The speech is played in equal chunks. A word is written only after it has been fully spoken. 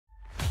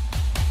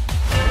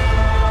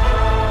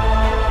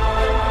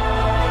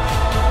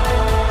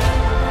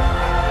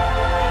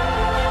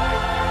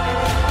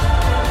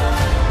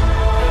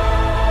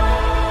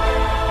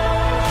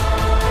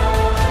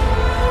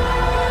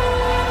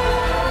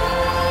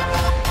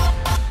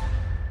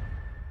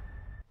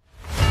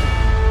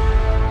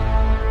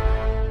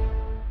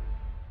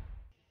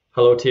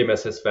Hello,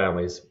 TMSS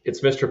families.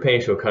 It's Mr.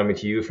 Paincho coming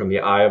to you from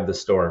the eye of the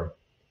storm.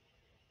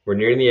 We're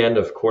nearing the end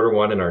of quarter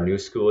one in our new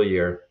school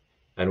year,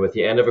 and with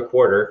the end of a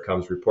quarter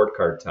comes report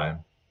card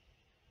time.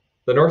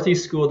 The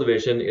Northeast School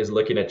Division is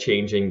looking at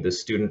changing the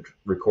student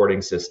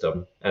recording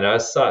system, and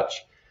as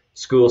such,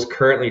 schools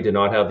currently do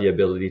not have the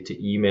ability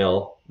to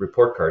email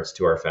report cards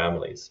to our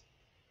families.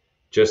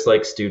 Just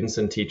like students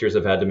and teachers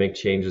have had to make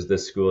changes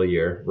this school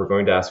year, we're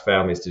going to ask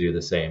families to do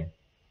the same.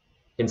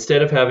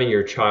 Instead of having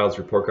your child's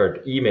report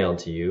card emailed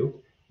to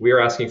you, we are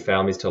asking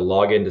families to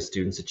log into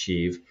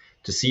StudentsAchieve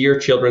to see your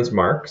children's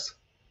marks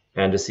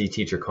and to see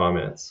teacher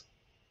comments.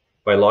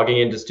 By logging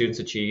into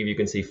StudentsAchieve, you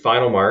can see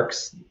final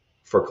marks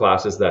for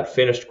classes that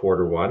finished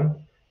quarter one.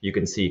 You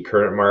can see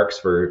current marks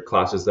for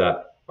classes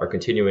that are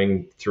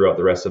continuing throughout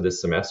the rest of this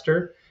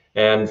semester.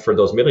 And for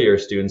those middle year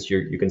students,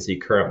 you can see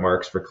current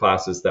marks for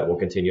classes that will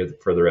continue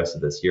for the rest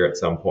of this year at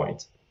some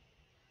point.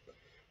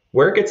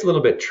 Where it gets a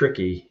little bit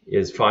tricky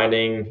is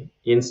finding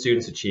in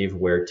StudentsAchieve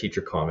where teacher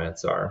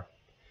comments are.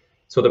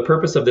 So the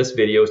purpose of this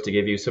video is to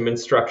give you some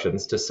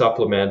instructions to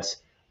supplement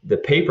the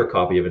paper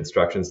copy of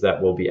instructions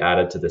that will be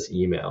added to this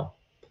email.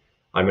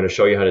 I'm going to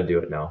show you how to do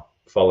it now.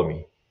 Follow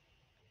me.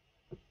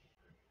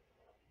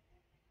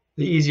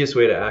 The easiest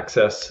way to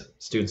access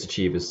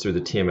StudentsAchieve is through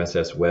the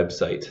TMSS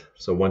website.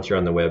 So once you're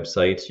on the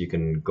website, you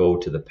can go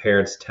to the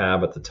Parents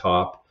tab at the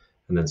top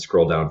and then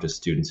scroll down to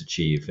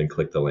StudentsAchieve and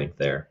click the link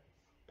there.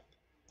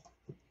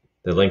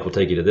 The link will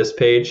take you to this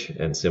page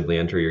and simply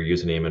enter your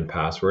username and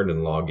password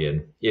and log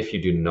in. If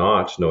you do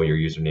not know your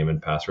username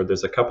and password,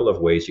 there's a couple of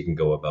ways you can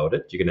go about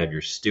it. You can have your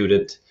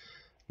student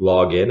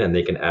log in and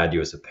they can add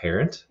you as a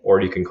parent,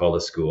 or you can call the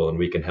school and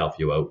we can help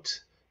you out.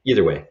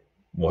 Either way,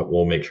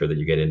 we'll make sure that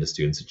you get into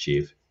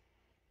StudentsAchieve.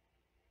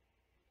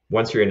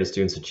 Once you're into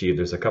StudentsAchieve,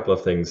 there's a couple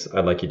of things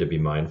I'd like you to be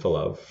mindful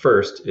of.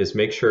 First is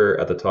make sure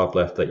at the top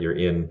left that you're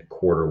in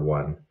quarter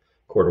one.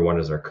 Quarter one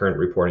is our current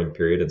reporting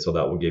period, and so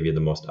that will give you the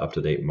most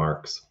up-to-date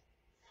marks.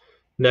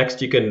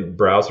 Next, you can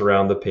browse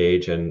around the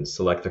page and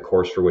select the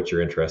course for which you're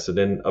interested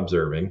in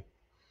observing.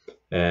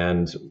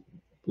 And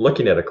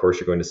looking at a course,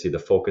 you're going to see the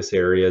focus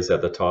areas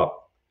at the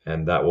top,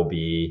 and that will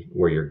be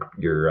where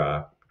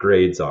your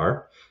grades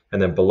are.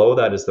 And then below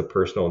that is the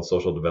personal and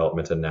social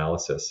development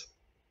analysis.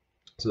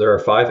 So there are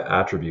 5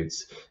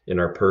 attributes in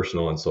our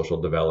personal and social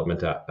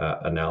development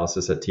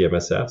analysis at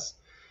TMSS.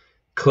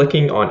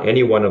 Clicking on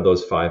any one of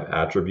those 5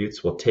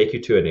 attributes will take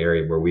you to an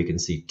area where we can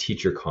see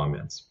teacher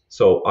comments.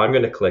 So I'm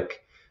going to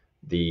click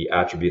the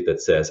attribute that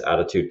says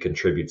attitude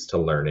contributes to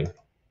learning.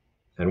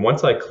 And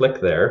once I click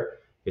there,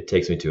 it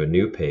takes me to a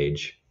new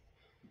page.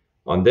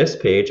 On this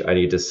page, I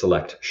need to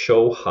select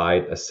Show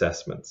Hide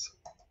Assessments.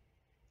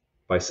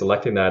 By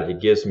selecting that, it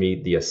gives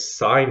me the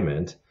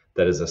assignment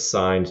that is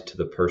assigned to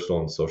the personal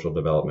and social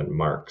development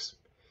marks.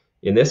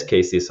 In this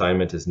case, the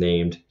assignment is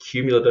named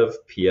Cumulative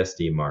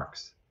PSD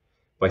Marks.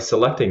 By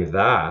selecting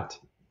that,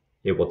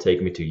 it will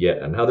take me to yet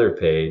another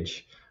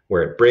page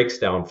where it breaks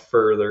down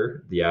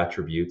further the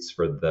attributes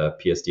for the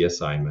PSD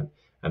assignment.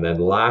 And then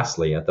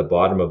lastly, at the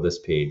bottom of this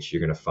page, you're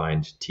going to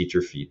find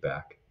teacher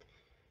feedback.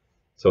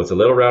 So it's a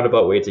little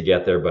roundabout way to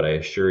get there, but I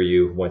assure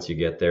you, once you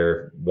get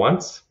there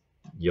once,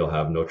 you'll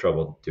have no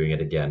trouble doing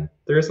it again.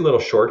 There is a little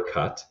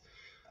shortcut.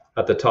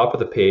 At the top of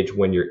the page,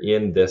 when you're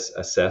in this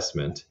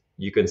assessment,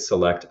 you can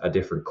select a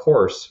different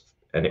course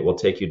and it will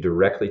take you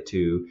directly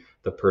to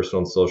the personal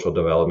and social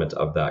development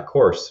of that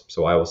course.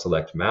 So I will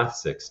select Math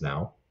 6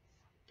 now.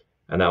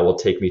 And that will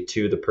take me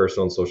to the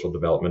personal and social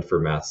development for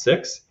Math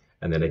 6,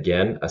 and then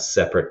again, a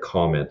separate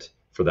comment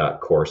for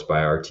that course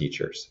by our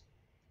teachers.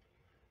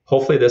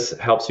 Hopefully this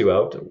helps you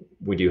out.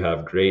 We do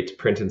have great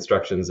print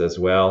instructions as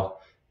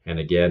well. And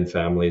again,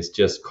 families,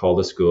 just call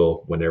the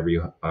school whenever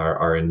you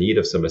are in need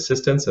of some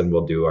assistance and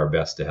we'll do our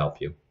best to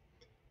help you.